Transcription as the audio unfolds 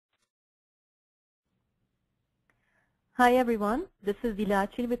Hi everyone, this is Dila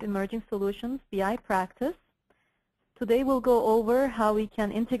Cil with Emerging Solutions BI Practice. Today we'll go over how we can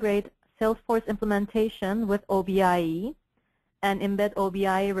integrate Salesforce implementation with OBIEE and embed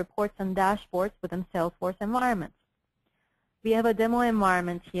OBIEE reports and dashboards within Salesforce environments. We have a demo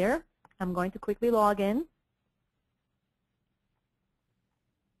environment here. I'm going to quickly log in.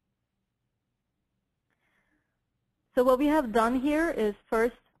 So what we have done here is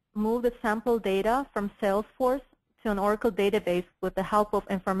first move the sample data from Salesforce to an Oracle database with the help of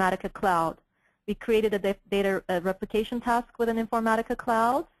Informatica Cloud. We created a data replication task within Informatica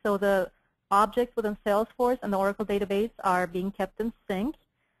Cloud, so the objects within Salesforce and the Oracle database are being kept in sync.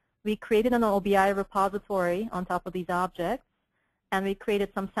 We created an OBIEE repository on top of these objects, and we created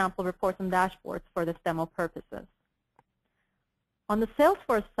some sample reports and dashboards for this demo purposes. On the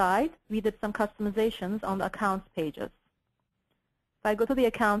Salesforce side, we did some customizations on the accounts pages. If I go to the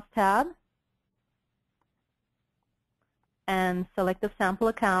Accounts tab and select the sample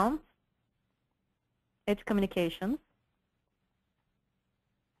account, Edge Communications,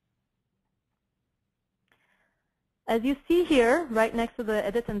 as you see here, right next to the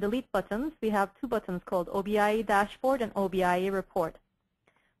Edit and Delete buttons, we have two buttons called OBIEE Dashboard and OBIEE Report.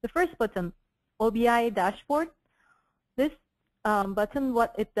 The first button, OBIEE Dashboard, this button,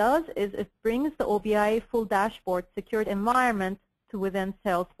 what it does is it brings the OBIEE full dashboard secured environment to within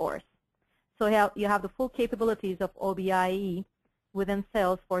Salesforce. So you have the full capabilities of OBIEE within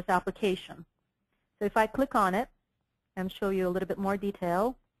Salesforce application. So if I click on it and show you a little bit more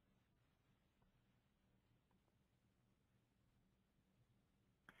detail,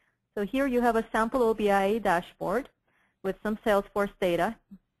 so here you have a sample OBIEE dashboard with some Salesforce data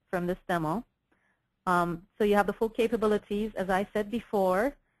from this demo. So you have the full capabilities. As I said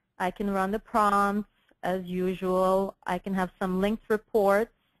before, I can run the prompts as usual. I can have some linked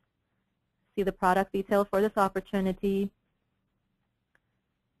reports, see the product detail for this opportunity.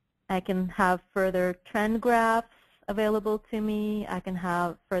 I can have further trend graphs available to me. I can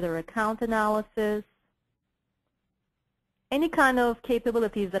have further account analysis. Any kind of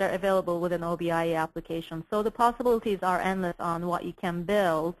capabilities that are available within OBIEE application. So the possibilities are endless on what you can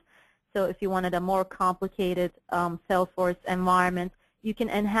build. So if you wanted a more complicated Salesforce environment, you can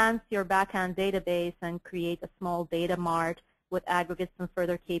enhance your backend database and create a small data mart with aggregates and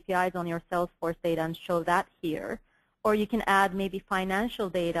further KPIs on your Salesforce data and show that here. Or you can add maybe financial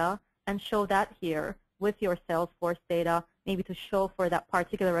data and show that here with your Salesforce data, maybe to show for that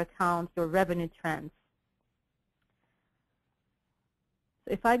particular account your revenue trends.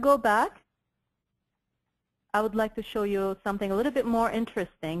 So if I go back, I would like to show you something a little bit more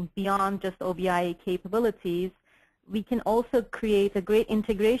interesting beyond just OBIEE capabilities. We can also create a great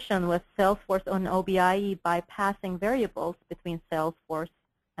integration with Salesforce on OBIEE by passing variables between Salesforce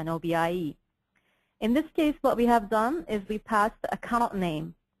and OBIEE. In this case, what we have done is we passed the account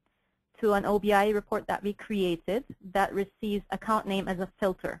name to an OBIEE report that we created that receives account name as a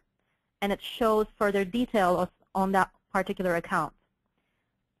filter, and it shows further detail on that particular account.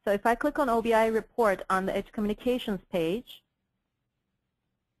 So if I click on OBIEE Report on the Edge Communications page,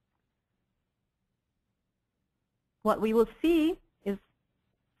 what we will see is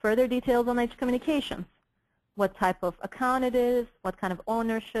further details on Edge Communications. What type of account it is, what kind of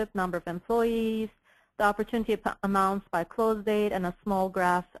ownership, number of employees, the opportunity amounts by close date, and a small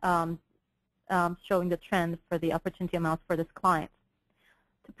graph showing the trend for the opportunity amounts for this client.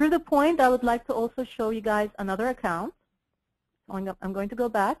 To prove the point, I would like to also show you guys another account. I'm going to go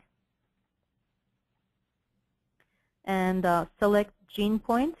back and select Gene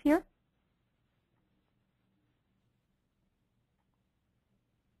Point here.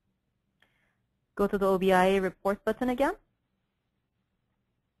 Go to the OBIEE Report button again.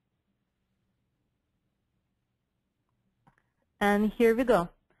 And here we go.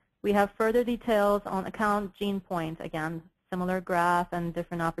 We have further details on account Gene Point again, similar graph and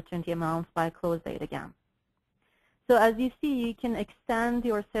different opportunity amounts by close date again. So as you see, you can extend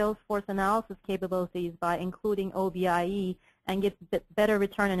your Salesforce analysis capabilities by including OBIEE and get better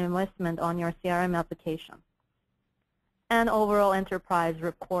return on investment on your CRM application and overall enterprise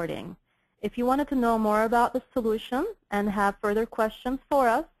reporting. If you wanted to know more about the solution and have further questions for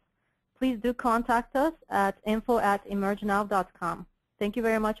us, please do contact us at info@emergenow.com. Thank you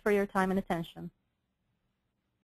very much for your time and attention.